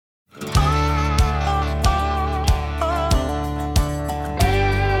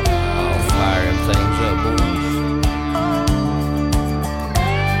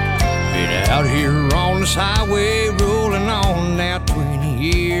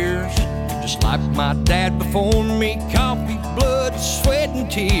like my dad before me, coffee, blood, sweat,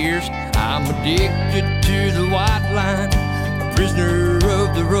 and tears. I'm addicted to the white line, a prisoner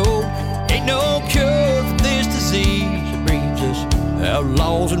of the road. Ain't no cure for this disease, it breeds us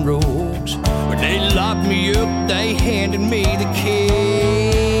outlaws and rogues. When they locked me up, they handed me the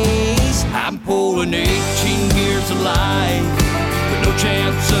keys. I'm pulling 18 years of life with no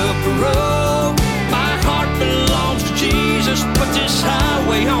chance of parole. My heart belongs to Jesus, but this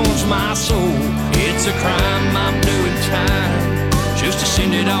highway owns my soul. It's a crime, I'm doing time just to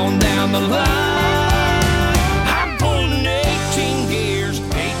send it on down the line. I'm pulling 18 gears,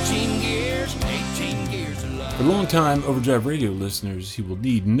 18 gears, 18 gears of life. For long-time Overdrive Radio listeners, he will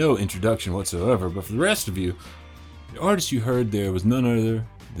need no introduction whatsoever, but for the rest of you, the artist you heard there was none other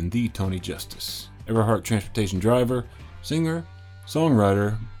than the Tony Justice. Everhart Transportation driver, singer,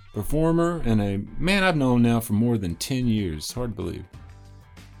 songwriter, performer, and a man I've known now for more than 10 years. It's hard to believe.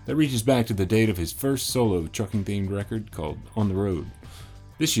 That reaches back to the date of his first solo trucking-themed record called On the Road.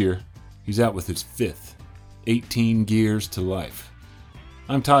 This year, he's out with his fifth, 18 Gears to Life.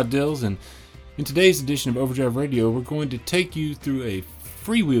 I'm Todd Dills, and in today's edition of Overdrive Radio, we're going to take you through a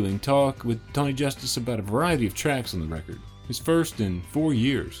freewheeling talk with Tony Justice about a variety of tracks on the record, his first in 4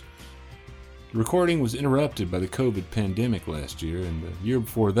 years. The recording was interrupted by the COVID pandemic last year, and the year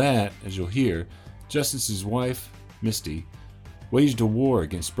before that, as you'll hear, Justice's wife, Misty, waged a war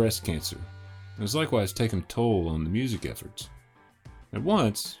against breast cancer, and has likewise taken a toll on the music efforts. At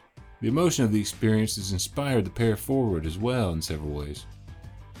once, the emotion of the experience has inspired the pair forward as well in several ways.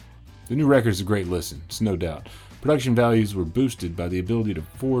 The new record is a great listen, it's no doubt. Production values were boosted by the ability to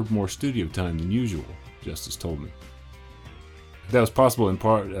afford more studio time than usual, Justice told me. That was possible in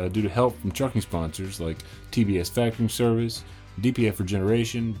part due to help from trucking sponsors like TBS Factoring Service, DPF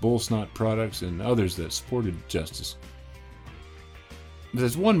Regeneration, Bull Snot Products, and others that supported Justice. But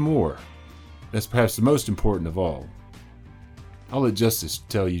there's one more that's perhaps the most important of all. I'll let Justice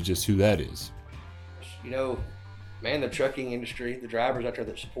tell you just who that is. You know, man, the trucking industry, the drivers out there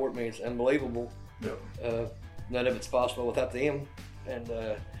that support me, it's unbelievable. Yep. None of it's possible without them. And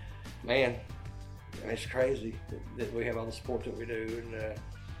man, it's crazy that we have all the support that we do, and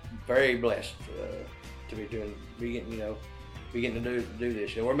very blessed to be getting to do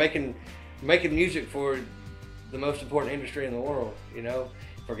this. You know, we're making music for the most important industry in the world. You know,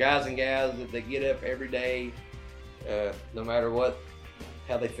 for guys and gals that get up every day, no matter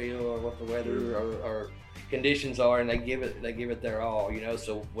how they feel or what the weather or conditions are, and they give it their all. You know,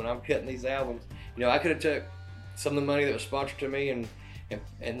 so when I'm cutting these albums, you know, I could have took some of the money that was sponsored to me and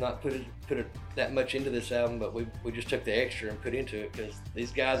not put it that much into this album, but we just took the extra and put into it, because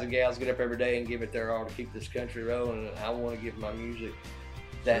these guys and gals get up every day and give it their all to keep this country rolling, and I want to give my music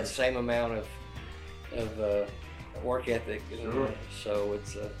that same amount of work ethic. Sure. So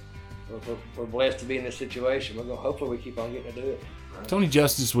it's we're blessed to be in this situation. Hopefully we keep on getting to do it. Tony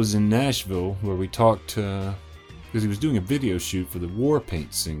Justice was in Nashville where we talked because he was doing a video shoot for the War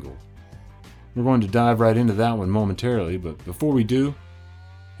Paint single. We're going to dive right into that one momentarily, but before we do,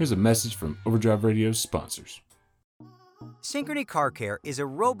 here's a message from Overdrive Radio's sponsors. Synchrony Car Care is a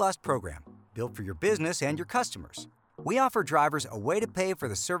robust program built for your business and your customers. We offer drivers a way to pay for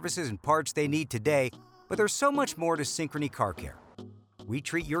the services and parts they need today, but there's so much more to Synchrony Car Care. We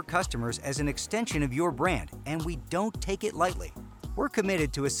treat your customers as an extension of your brand, and we don't take it lightly. We're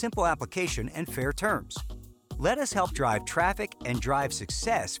committed to a simple application and fair terms. Let us help drive traffic and drive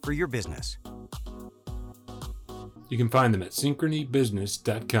success for your business. You can find them at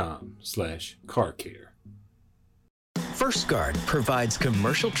synchronybusiness.com/carcare. First Guard provides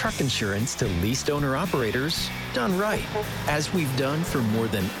commercial truck insurance to leased owner-operators done right, as we've done for more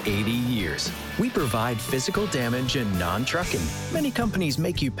than 80 years. We provide physical damage and non-trucking. Many companies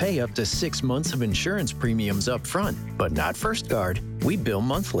make you pay up to 6 months of insurance premiums up front, but not First Guard. We bill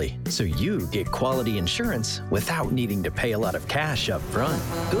monthly, so you get quality insurance without needing to pay a lot of cash up front.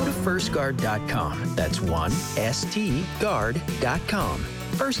 Go to firstguard.com. That's 1stguard.com.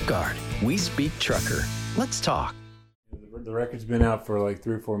 First Guard. We speak trucker. Let's talk. The record's been out for like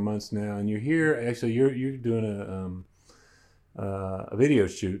 3 or 4 months now, and you're here. Actually, you're doing a video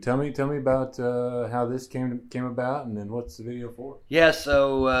shoot. Tell me about how this came about, and then what's the video for? Yeah,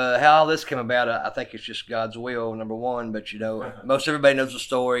 so how all this came about, I think it's just God's will, number one. But you know, most everybody knows the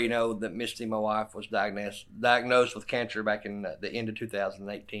story. You know that Misty, my wife, was diagnosed with cancer back in the end of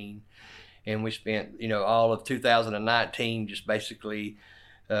 2018, and we spent all of 2019 just basically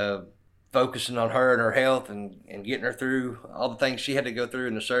focusing on her and her health and getting her through all the things she had to go through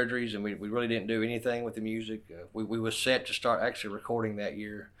in the surgeries, and we really didn't do anything with the music. We was set to start actually recording that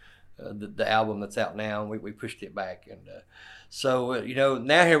year the album that's out now, and we pushed it back. And so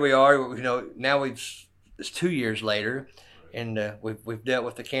now here we are. Now it's 2 years later, and we've dealt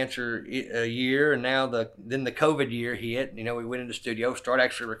with the cancer a year, and now then the COVID year hit. We went into the studio, started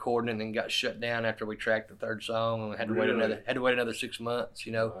actually recording, and then got shut down after we tracked the third song, and we had to wait another 6 months.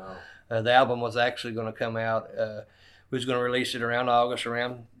 Wow. The album was actually going to come out. We was going to release it around August,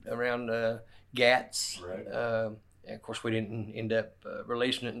 around GATS. Right. And of course, we didn't end up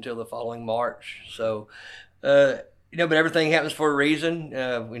releasing it until the following March. So, but everything happens for a reason.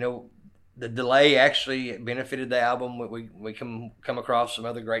 The delay actually benefited the album. We come across some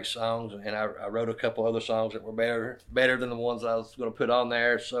other great songs, and I wrote a couple other songs that were better than the ones I was going to put on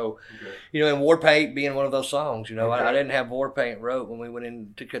there. So, and War Paint being one of those songs. I didn't have War Paint wrote when we went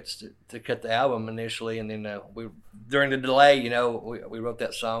in to cut the album initially, and then during the delay, we wrote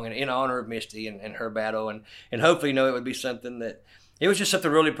that song in honor of Misty and her battle, and hopefully, it would be something that. It was just something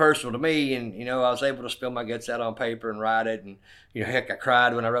really personal to me, and I was able to spill my guts out on paper and write it, and heck, I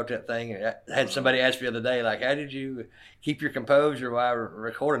cried when I wrote that thing. I had somebody ask me the other day, like, how did you keep your composure while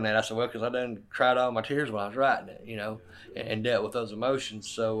recording that? I said, well, because I done cried all my tears while I was writing it, and dealt with those emotions.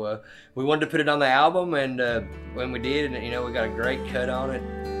 So we wanted to put it on the album, and when we did, and we got a great cut on it.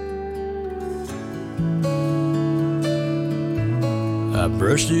 I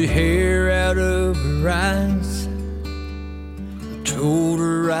brushed the hair out of her eyes, told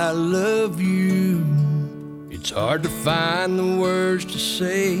her I love you. It's hard to find the words to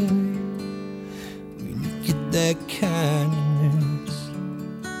say when you get that kindness.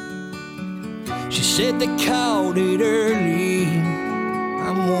 She said they called it early.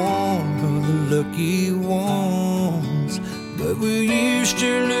 I'm one of the lucky ones, but will you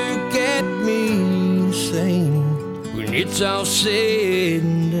still look at me the same when it's all said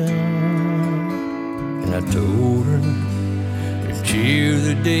and done? And I told her, till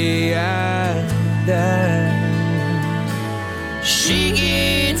the day I die. She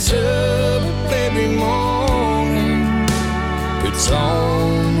gets up every morning, puts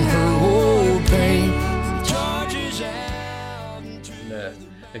on her old paint, charges out.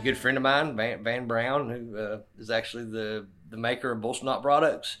 A good friend of mine, Van Brown, who is actually the maker of Bullsnot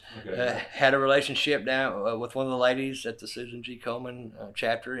products, had a relationship down with one of the ladies at the Susan G. Komen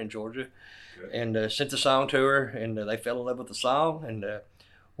chapter in Georgia. And sent the song to her, and they fell in love with the song, and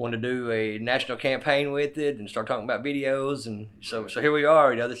wanted to do a national campaign with it, and start talking about videos, and so here we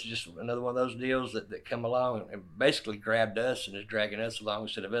are. This is just another one of those deals that come along and basically grabbed us and is dragging us along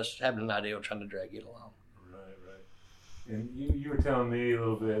instead of us having an idea of trying to drag it along. Right. And you were telling me a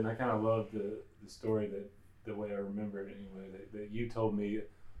little bit, and I kind of loved the story the way I remember it anyway, that you told me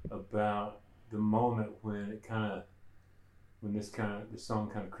about the moment when this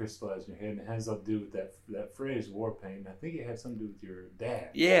song kind of crystallized in your head, and it has something to do with that phrase, War Paint. I think it had something to do with your dad.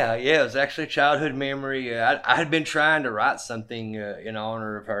 Yeah, it was actually a childhood memory. I had been trying to write something in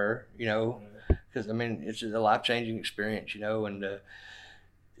honor of her, because it's just a life-changing experience, and it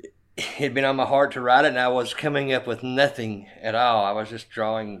had been on my heart to write it, and I was coming up with nothing at all. I was just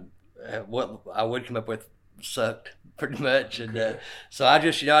drawing what I would come up with sucked pretty much, and so I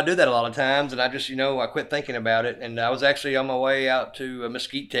just I do that a lot of times, and I just I quit thinking about it. And I was actually on my way out to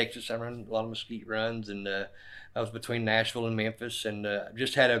Mesquite, Texas. I run a lot of Mesquite runs, and I was between Nashville and Memphis, and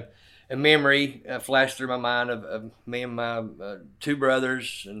just had a memory flash through my mind of me and my two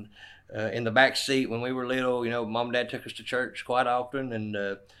brothers, and in the back seat when we were little. Mom and Dad took us to church quite often,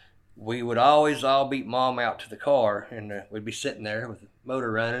 and we would always all beat Mom out to the car, and we'd be sitting there with the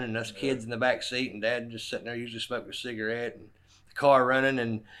motor running, and us kids in the back seat, and Dad just sitting there usually smoking a cigarette, and the car running,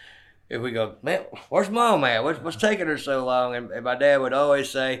 and if we go, man, where's Mom at? What's taking her so long? And my dad would always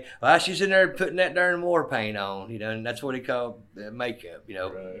say, well, she's in there putting that darn war paint on, and that's what he called makeup,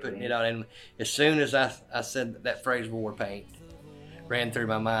 putting it on. And as soon as I said that phrase, war paint, ran through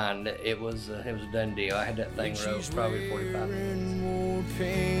my mind, it was a done deal. I had that thing wrote probably 45 minutes.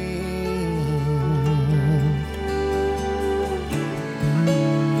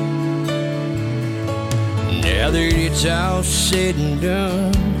 Now that it's all said and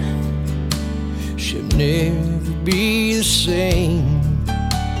done, she'll never be the same.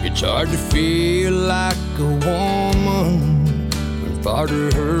 It's hard to feel like a woman when part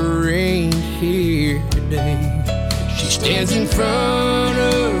of her ain't here today. She stands in front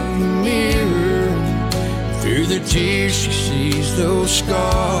of the mirror, through the tears she sees those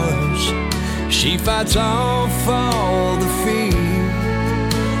scars. She fights off all the fear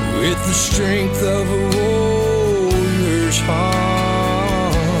with the strength of a warrior's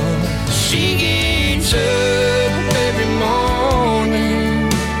heart. She gets up every morning,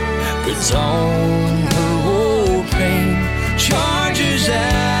 puts on her war paint, charges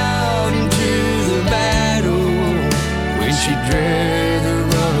out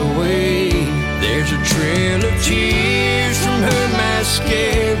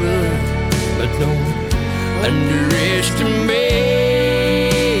but don't underestimate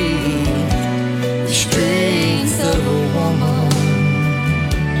the strength of a woman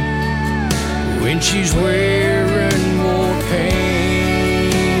when she's wearing war paint.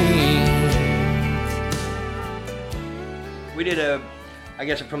 We did a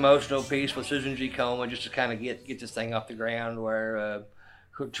promotional piece with Susan G. Komen just to kind of get this thing off the ground, where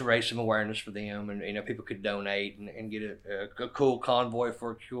to raise some awareness for them, and people could donate and get a cool Convoy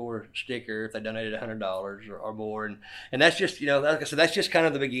for a Cure sticker if they donated $100 or more, and that's just like I said, that's just kind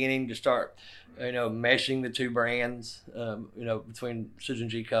of the beginning to start meshing the two brands, between Susan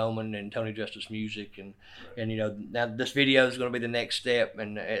G. Komen and Tony Justice Music, and now this video is going to be the next step,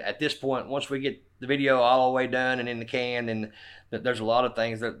 and at this point, once we get the video all the way done and in the can, and there's a lot of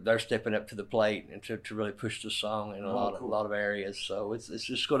things that they're stepping up to the plate and to really push the song in a lot of areas. So it's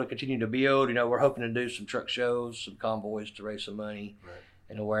just going to continue to build. We're hoping to do some truck shows, some convoys to raise some money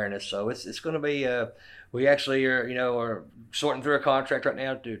and awareness. So it's going to be. We actually are sorting through a contract right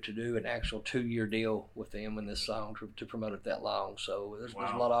now to do an actual 2-year deal with them in this song to promote it that long. So there's a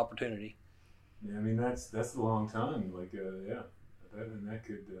lot of opportunity. Yeah, I mean that's a long time. Like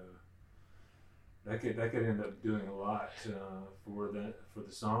that could end up doing a lot for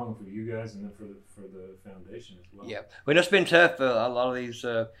the song, for you guys, and then for the foundation as well. Yeah, it's been tough. A lot of these,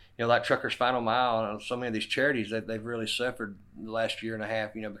 like Truckers Final Mile, so many of these charities they've really suffered the last year and a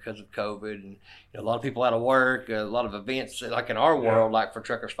half, because of COVID, and a lot of people out of work, a lot of events, like in our world, like for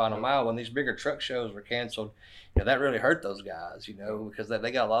Truckers Final Mile, when these bigger truck shows were canceled, that really hurt those guys, because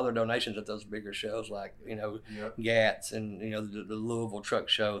they got a lot of their donations at those bigger shows, like GATS and the Louisville truck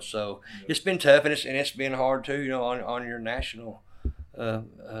show. So it's been tough, and it's been hard too, on your national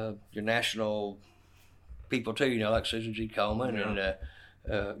people too, like Susan G. Komen and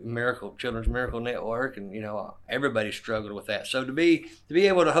Children's Miracle Network, and everybody struggled with that. So to be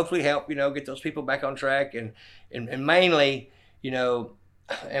able to hopefully help get those people back on track, and mainly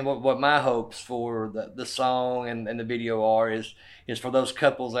and what my hopes for the song and the video is for those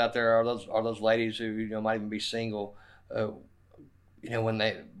couples out there, or those ladies who might even be single, when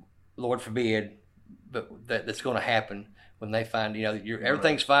they, Lord forbid, but that's going to happen when they find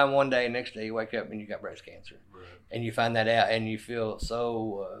everything's fine one day, and next day you wake up and you got breast cancer, and you find that out, and you feel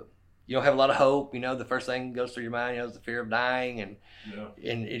so you don't have a lot of hope. The first thing goes through your mind is the fear of dying, and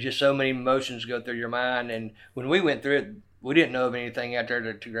it's just so many emotions go through your mind. And when we went through it, we didn't know of anything out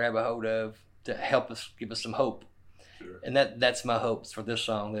there to grab a hold of to help us, give us some hope. Sure. And that's my hopes for this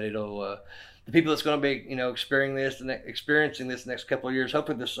song, that it'll the people that's going to be experiencing this next couple of years,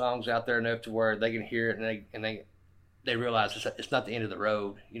 hopefully this song's out there enough to where they can hear it and they realize it's not the end of the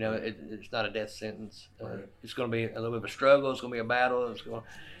road. It's not a death sentence. It's going to be a little bit of a struggle. It's going to be a battle. We're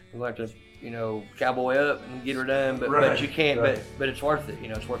going to have to cowboy up and get her done, but you can't. But it's worth it.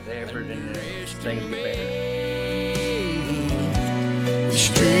 It's worth the effort, and things get better. The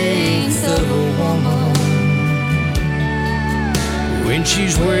strength of a woman when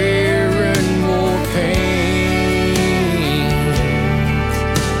she's wearing war paint.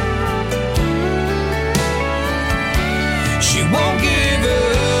 She won't give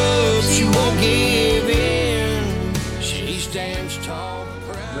up, she won't give in. She stands tall,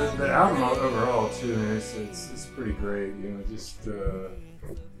 proud. The album overall too, man, it's pretty great.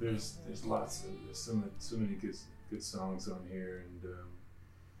 There's lots of so many good songs on here, and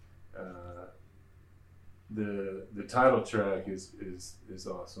the title track is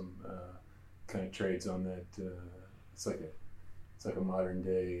awesome. Kind of trades on that. It's like a modern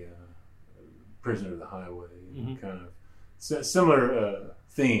day Prisoner of the Highway, kind of similar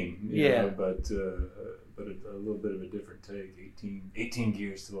theme. But a little bit of a different take. 18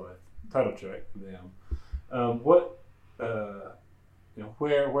 Gears to Life title track for them.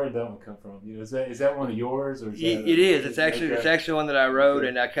 Where did that one come from? Is that one of yours, or is it is? It's actually one that I wrote,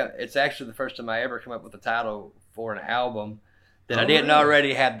 and it's actually the first time I ever come up with a title for an album that I didn't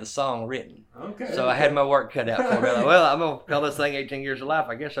already have the song written. Okay. So I had my work cut out for me. Like, well, I'm gonna call this thing 18 Years of Life.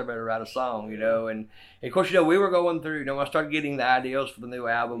 I guess I better write a song, And of course, we were going through. I started getting the ideas for the new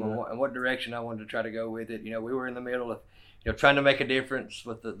album and what direction I wanted to try to go with it. We were in the middle of trying to make a difference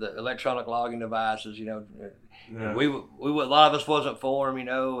with the electronic logging devices. We a lot of us wasn't for them,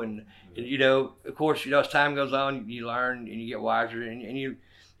 and of course, as time goes on, you learn and you get wiser, and you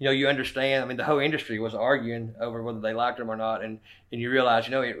understand. I mean, the whole industry was arguing over whether they liked them or not, and you realize,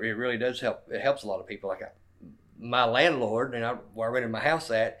 it really does help. It helps a lot of people. Like my landlord, where I rented my house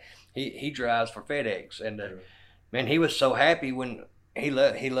at, he drives for FedEx, and man, he was so happy when he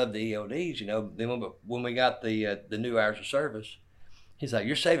loved the ELDs. Then when we got the new hours of service, he's like,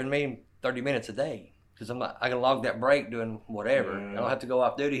 "You're saving me 30 minutes a day." Because I can log that break doing whatever. I don't have to go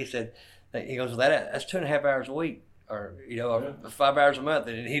off duty. He said, He goes, well, that's 2.5 hours a week, or 5 hours a month,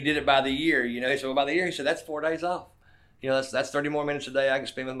 and he did it by the year. So by the year, he said that's 4 days off. That's 30 more minutes a day I can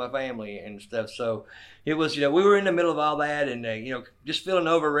spend with my family and stuff. So it was, we were in the middle of all that, and just feeling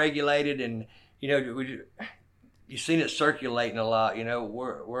overregulated, and you've seen it circulating a lot.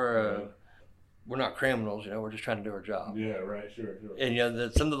 We're not criminals, we're just trying to do our job. Yeah, right, sure.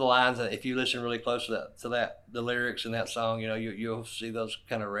 And some of the lines, if you listen really close to that, the lyrics in that song, you'll see those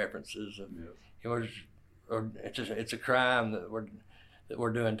kind of references. It's a crime that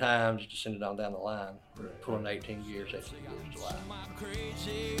we're doing time just to send it on down the line, pulling 18 years to life.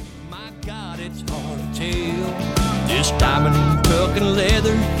 My God, it's hard to tell. This diamond truck and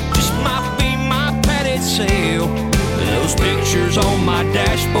leather just might be my padded sail. Those pictures on my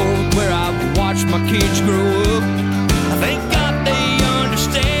dashboard where I've watched my kids grow up. I thank God they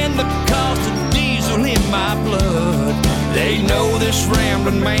understand the cost of diesel in my blood. They know this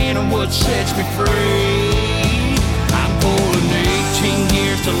rambling man and what sets me free. I'm pulling 18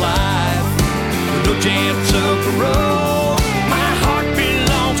 years to life with no chance of parole. My heart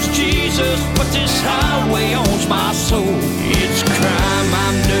belongs to Jesus, but this highway owns my soul. It's a crime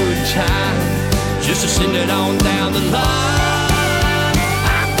I'm doing time just to send it on down the line.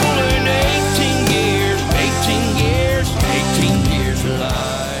 I'm pulling 18 years of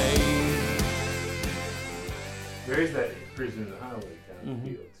life. There is that Prisoner of the Highway kind of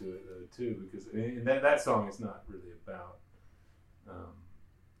feel to it, though, too, because that song is not really about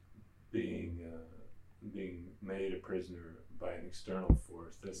being made a prisoner by an external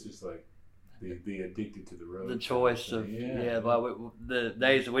force. That's just like the addicted to the road. The choice of the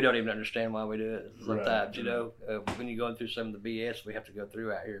days that we don't even understand why we do it. Sometimes, when you're going through some of the BS we have to go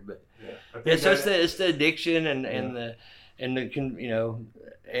through out here. But it's the addiction and the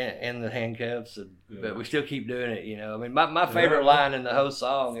handcuffs. But we still keep doing it. I mean, my favorite line in the whole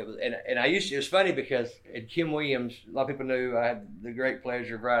song. It was funny because Kim Williams. A lot of people knew I had the great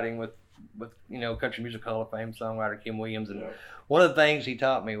pleasure of writing with Country Music Hall of Fame songwriter Kim Williams, and one of the things he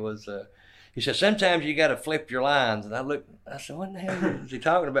taught me was. He said, sometimes you got to flip your lines. And I said, what in the hell is he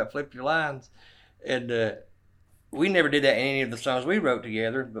talking about, flip your lines? And we never did that in any of the songs we wrote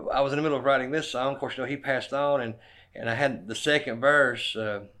together. But I was in the middle of writing this song. Of course, he passed on. And I had the second verse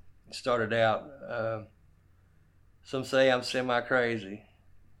started out, some say I'm semi-crazy.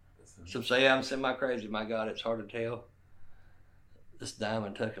 Some say I'm semi-crazy. My God, it's hard to tell. This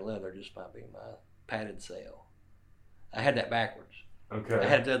diamond tuck of leather just might be my padded sail. I had that backwards. Okay. I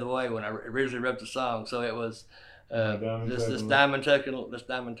had it the other way when I originally wrote the song, so it was this diamond tuck of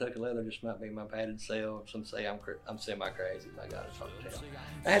leather just might be my padded sail. Some say I'm semi-crazy. My God, it's hard to tell.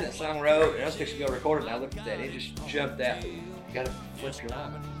 I had that song wrote, and I was fixing to go record it, and I looked at that, and it just jumped out. You got to flip your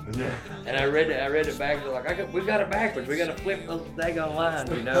line. Yeah. And I read it backwards. We've got it backwards. We got to flip those daggone lines,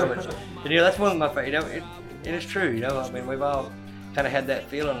 And that's one of my favorite. And it's true. I mean, we've all kind of had that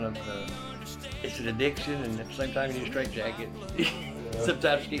feeling of it's an addiction, and at the same time you need a straitjacket.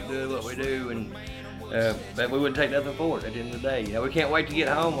 Sometimes keep doing what we do, but we wouldn't take nothing for it at the end of the day. We can't wait to get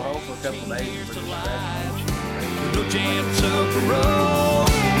home. We're home for a couple of days. No chance of parole.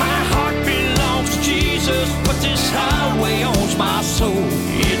 My heart belongs to Jesus, but this highway owns my soul.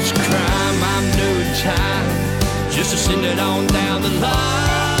 It's a crime I'm doing time just to send it on down the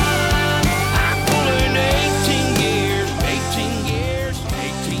line. I'm pulling 18 years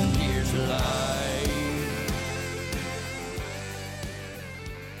of life.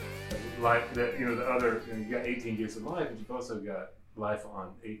 Like that, the other, you got 18 Years of Life, but you've also got Life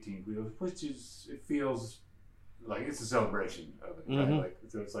on 18 Wheels, which it feels like it's a celebration of it, right? Like,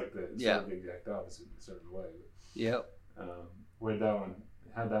 so it's like the exact opposite in a certain way. Yep.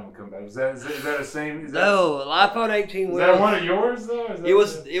 How'd that one come back? Is that the same? Life on 18 Wheels. Is that one of yours though? It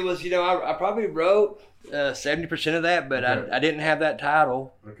was. I probably wrote 70% of that, but I didn't have that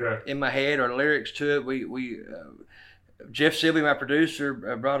title in my head or lyrics to it. We Jeff Sibley, my producer,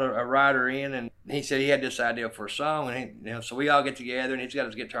 brought a writer in, and he said he had this idea for a song, and so we all get together, and he's got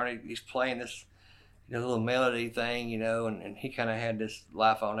his guitar, and he's playing this little melody thing, and he kind of had this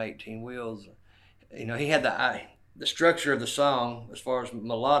Life on 18 Wheels. He had the structure of the song as far as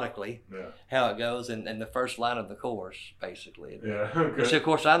melodically, how it goes, and the first line of the chorus, basically. Yeah, okay. So, of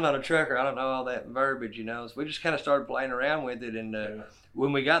course, I'm not a trucker. I don't know all that verbiage, So we just kind of started playing around with it, and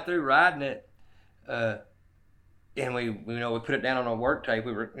when we got through writing it, and we put it down on a work tape.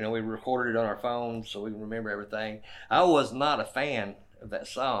 We recorded it on our phones so we can remember everything. I was not a fan of that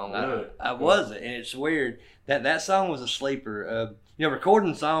song. Really? I wasn't, and it's weird that song was a sleeper.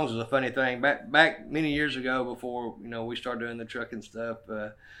 Recording songs was a funny thing. Back many years ago, before we started doing the trucking stuff.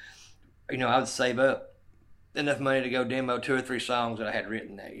 I would save up enough money to go demo 2 or 3 songs that I had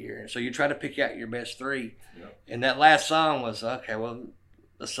written that year. And so you try to pick out your best 3. Yep. And that last song was, okay, well,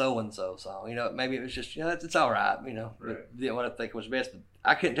 the so-and-so song. You know, maybe it was just, it's all right, you know. Right. But what I think was best. But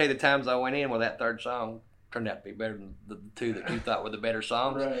I couldn't tell you the times I went in where that third song turned out to be better than the 2 that you thought were the better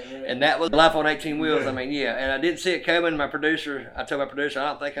songs. Right. And that was Life on 18 Wheels. Yeah. I mean, yeah. And I didn't see it coming. I told my producer, I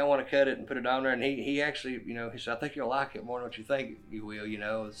don't think I want to cut it and put it on there. And he actually, you know, he said, I think you'll like it more than what you think you will, you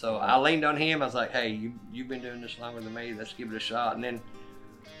know. So I leaned on him. I was like, hey, you've been doing this longer than me. Let's give it a shot. And then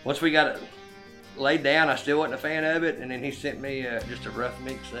once we got it laid down, I still wasn't a fan of it. And then he sent me just a rough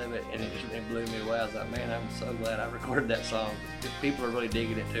mix of it. And it blew me away. I was like, man, I'm so glad I recorded that song. People are really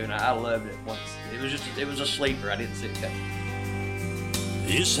digging it too. And I loved it once. It was a sleeper. I didn't see it coming.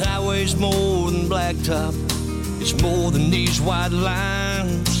 This highway's more than blacktop. It's more than these white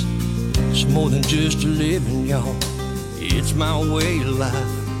lines. It's more than just a living, y'all. It's my way of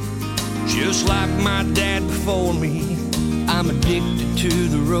life. Just like my dad before me, I'm addicted to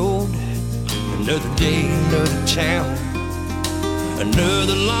the road. Another day, another town,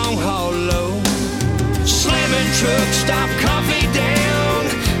 another long haul load. Slamming truck, stop coffee down.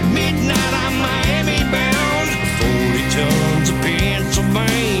 Midnight, I'm Miami bound. 40 tons of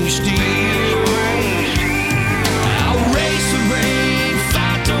Pennsylvania steel. I'll race the rain,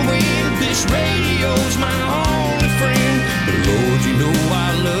 fight the wind. This radio's my only friend. But Lord, you know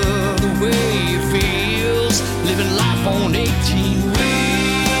I love the way it feels. Living life on 18 wheels.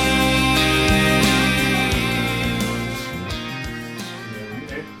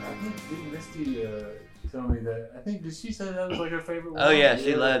 Tell me that. I think, did she say that was like her favorite one? Oh yeah,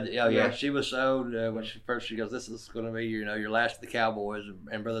 she loved it. Oh yeah, Yeah. she was sold when she goes, this is going to be your last of the Cowboys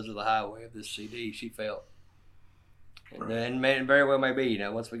and Brothers of the Highway of this CD. She felt, Right. and very well may be. You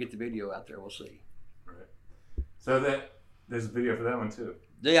know, once we get the video out there, we'll see. Right. So there's a video for that one too.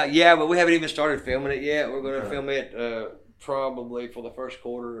 Yeah, but we haven't even started filming it yet. We're going to Okay. film it probably for the first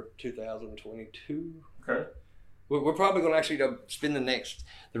quarter of 2022. Okay. We're probably going to actually spend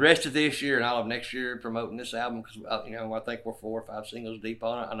the rest of this year and all of next year promoting this album because I think we're 4 or 5 singles deep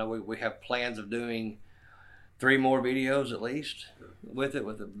on it. I know we have plans of doing 3 more videos at least with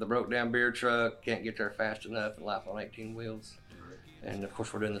the Broke Down Beer Truck, Can't Get There Fast Enough, and Life on 18 Wheels. And of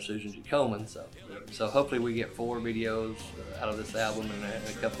course we're doing the Susan G. Komen, so hopefully we get 4 videos out of this album and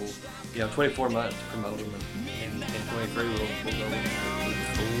a couple, 24 months to promote them, and in 23 we'll go with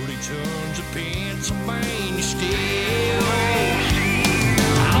 40 tons of Pennsylvania steel.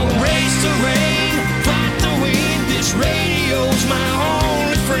 I'll race the rain, fight the wind. This radio's my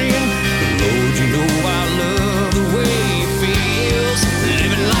only friend. Lord, you know I love the way it feels.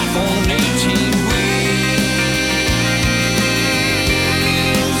 Living life on 18 wheels.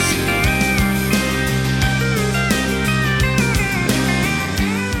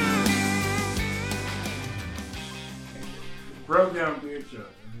 Broke Down Beer Truck.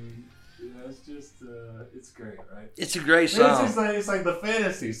 I mean, it's just, it's great, right? It's a great It's song. just like, it's like the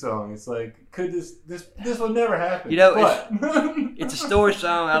fantasy song. It's like, could this will never happen. But but it's a story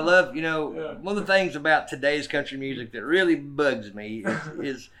song. I love, Yeah. one of the things about today's country music that really bugs me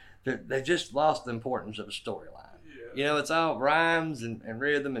is that they just lost the importance of a storyline. Yeah. It's all rhymes and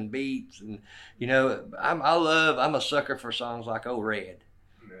rhythm and beats, and I'm a sucker for songs like "Oh Red."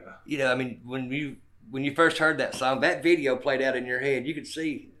 Yeah. I mean, when you first heard that song, that video played out in your head. You could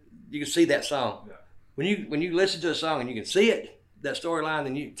see that song. Yeah. When you listen to a song and you can see it, that storyline,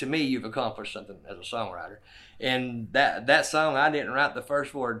 then to me you've accomplished something as a songwriter. And that song I didn't write the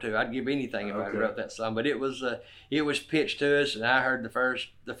first word to. I'd give anything if I wrote that song. But it was pitched to us, and I heard the first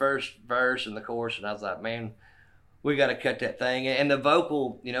verse and the chorus, and I was like, man, we got to cut that thing. And the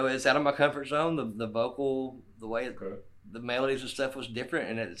vocal, it's out of my comfort zone. The vocal, the way the melodies and stuff was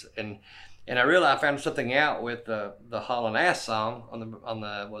different, and I realized I found something out with the Haul & Ass song on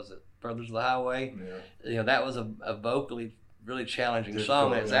the was it Brothers of the Highway? Yeah. That was a vocally really challenging Difficult,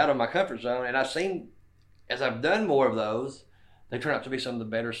 song. And it's yeah. out of my comfort zone, and I've seen as I've done more of those, they turn out to be some of the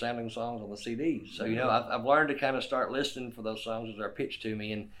better sounding songs on the CDs. So I've learned to kind of start listening for those songs as they're pitched to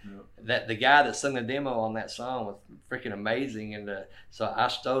me, and that the guy that sung the demo on that song was freaking amazing, and so I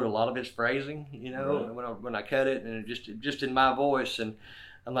stole a lot of his phrasing, when I cut it, and just in my voice, and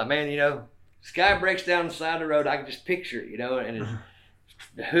I'm like, man, sky breaks down the side of the road, I can just picture it, and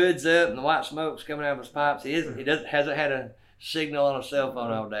the hood's up and the white smoke's coming out of his pipes. He hasn't had a signal on a cell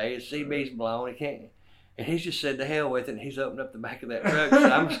phone all day. His CB's blown. He can't. And he's just said to hell with it, and he's opened up the back of that truck.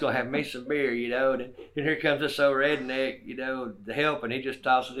 So I'm just going to have me some beer, and here comes this old redneck, to help, and he just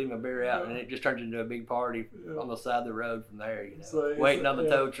tosses him a beer out, and it just turns into a big party on the side of the road from there, waiting on the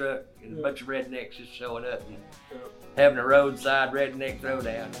tow truck, and a bunch of rednecks just showing up and having a roadside redneck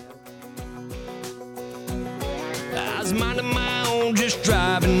throwdown. I was minding my own, just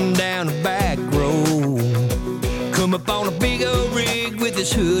driving down a back road. Come up on a big old rig with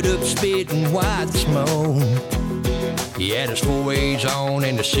his hood up, spitting white smoke. He had his 4-ways on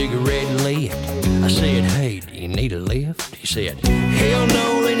and a cigarette lit. I said, hey, do you need a lift? He said, hell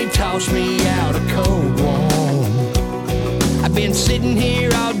no, and he tossed me out a cold one. I've been sitting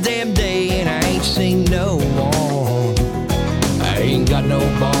here all damn day and I ain't seen no one. I ain't got no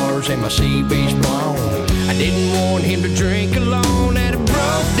bars and my CB's blown. I didn't want him to drink alone at a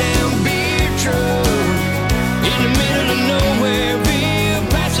broke down beer truck in the middle of nowhereville,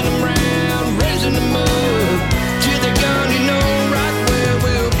 passing them round, raising them up till they're gone, you know, right where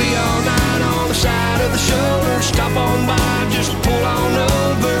we'll be all night on the side of the shoulder. Stop on by, just pull on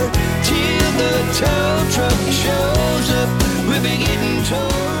over till the tow truck shows up. We'll be getting tore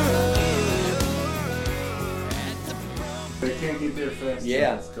up. They can't get there fast.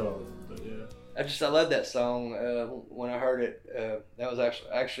 Yeah. It's called, but yeah. I love that song. When I heard it, that was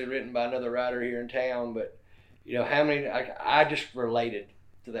actually written by another writer here in town. But you know how many I just related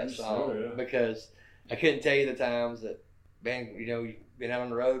to that song because I couldn't tell you the times that, man, you know, you've been out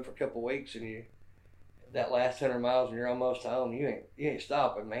on the road for a couple of weeks and that last 100 miles and you're almost home. You ain't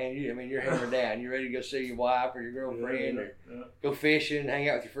stopping, man. You're hammered down. You're ready to go see your wife or your girlfriend or go fishing, hang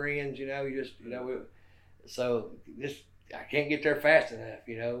out with your friends. You know, so just. I can't get there fast enough,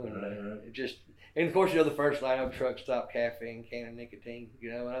 you know, and it just, and of course, you know, the first line of truck stop, caffeine, can of nicotine,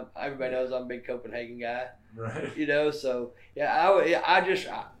 you know, and everybody knows I'm a big Copenhagen guy, right? You know, so yeah, I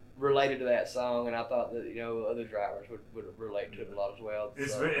related to that song, and I thought that, you know, other drivers would relate to it a lot as well.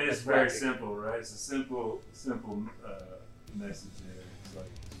 It's so, it's very simple, right? It's a simple message there. It's like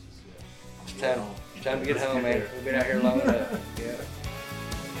it's time to get home, man. We've been out here long enough. Yeah.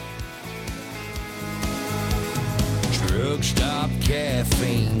 Drug stop,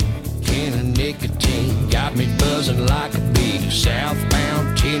 caffeine, can of nicotine, got me buzzing like a bee.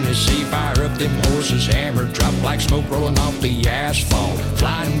 Southbound Tennessee, fire up them horses, hammer drop like smoke rolling off the asphalt.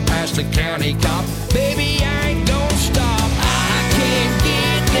 Flying past the county cop, baby, I ain't gonna stop. I can't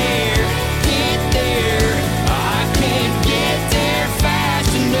get there, I can't get there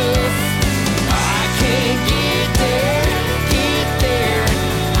fast enough. I can't get there,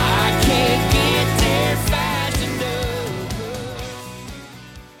 I can't get there fast enough.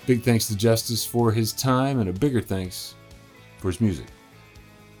 Big thanks to Justice for his time, and a bigger thanks for his music.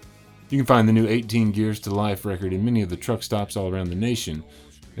 You can find the new 18 Gears to Life record in many of the truck stops all around the nation,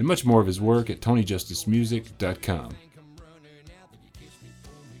 and much more of his work at TonyJusticeMusic.com.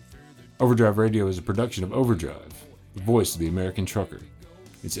 Overdrive Radio is a production of Overdrive, the voice of the American trucker.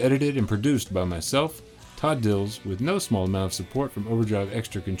 It's edited and produced by myself, Todd Dills, with no small amount of support from Overdrive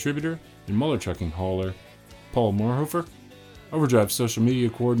Extra contributor and Muller Trucking hauler Paul Moorhofer, Overdrive social media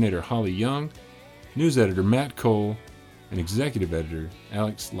coordinator Holly Young, news editor Matt Cole, and executive editor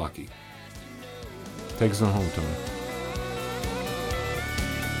Alex Lockey. Take us on home, Tony.